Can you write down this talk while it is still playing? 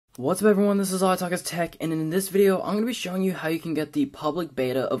What's up everyone, this is Talkers Tech, and in this video, I'm going to be showing you how you can get the public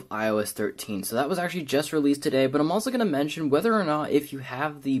beta of iOS 13. So that was actually just released today, but I'm also going to mention whether or not if you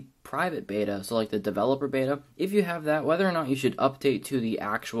have the private beta, so like the developer beta, if you have that, whether or not you should update to the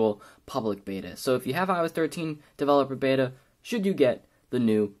actual public beta. So if you have iOS 13 developer beta, should you get the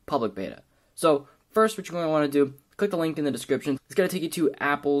new public beta? So first, what you're going to want to do, click the link in the description. It's going to take you to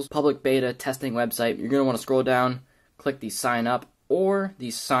Apple's public beta testing website. You're going to want to scroll down, click the sign up or the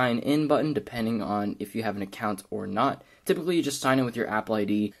sign in button, depending on if you have an account or not. Typically, you just sign in with your Apple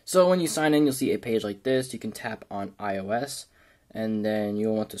ID. So when you sign in, you'll see a page like this. You can tap on iOS, and then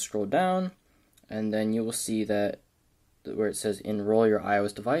you'll want to scroll down, and then you will see that where it says enroll your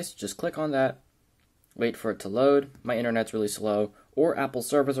iOS device. Just click on that, wait for it to load. My internet's really slow, or Apple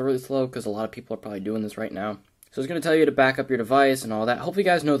servers are really slow because a lot of people are probably doing this right now. So it's going to tell you to back up your device and all that. Hopefully you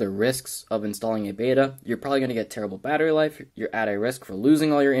guys know the risks of installing a beta. You're probably going to get terrible battery life. You're at a risk for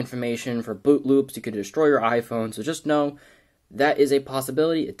losing all your information, for boot loops. You could destroy your iPhone. So just know that is a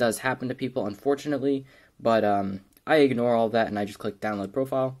possibility. It does happen to people, unfortunately. But I ignore all that and I just click download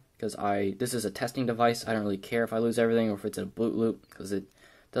profile because this is a testing device. I don't really care if I lose everything or if it's a boot loop because it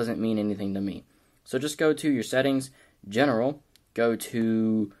doesn't mean anything to me. So just go to your settings, general, go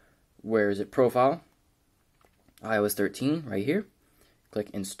to, where is it, profile. iOS 13 right here. Click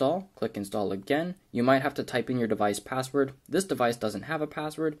install again. You might have to type in your device password. This device doesn't have a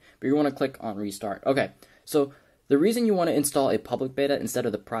password, but you want to click on restart. Okay, so the reason you want to install a public beta instead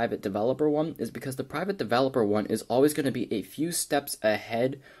of the private developer one is because the private developer one is always going to be a few steps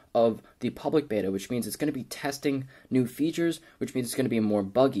ahead of the public beta, which means it's going to be testing new features, which means it's going to be more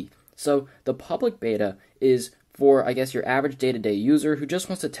buggy. So the public beta is for, I guess, your average day-to-day user who just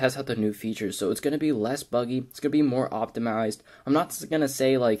wants to test out the new features. So it's going to be less buggy, it's going to be more optimized. I'm not going to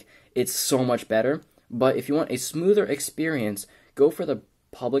say, like, it's so much better, but if you want a smoother experience, go for the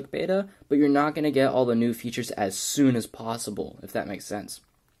public beta, but you're not going to get all the new features as soon as possible, if that makes sense.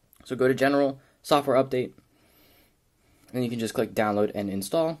 So go to General, Software Update, and you can just click Download and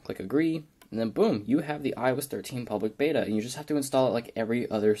Install, click Agree, and then boom, you have the iOS 13 public beta, and you just have to install it like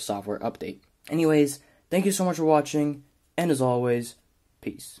every other software update. Anyways, thank you so much for watching, and as always,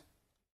 peace.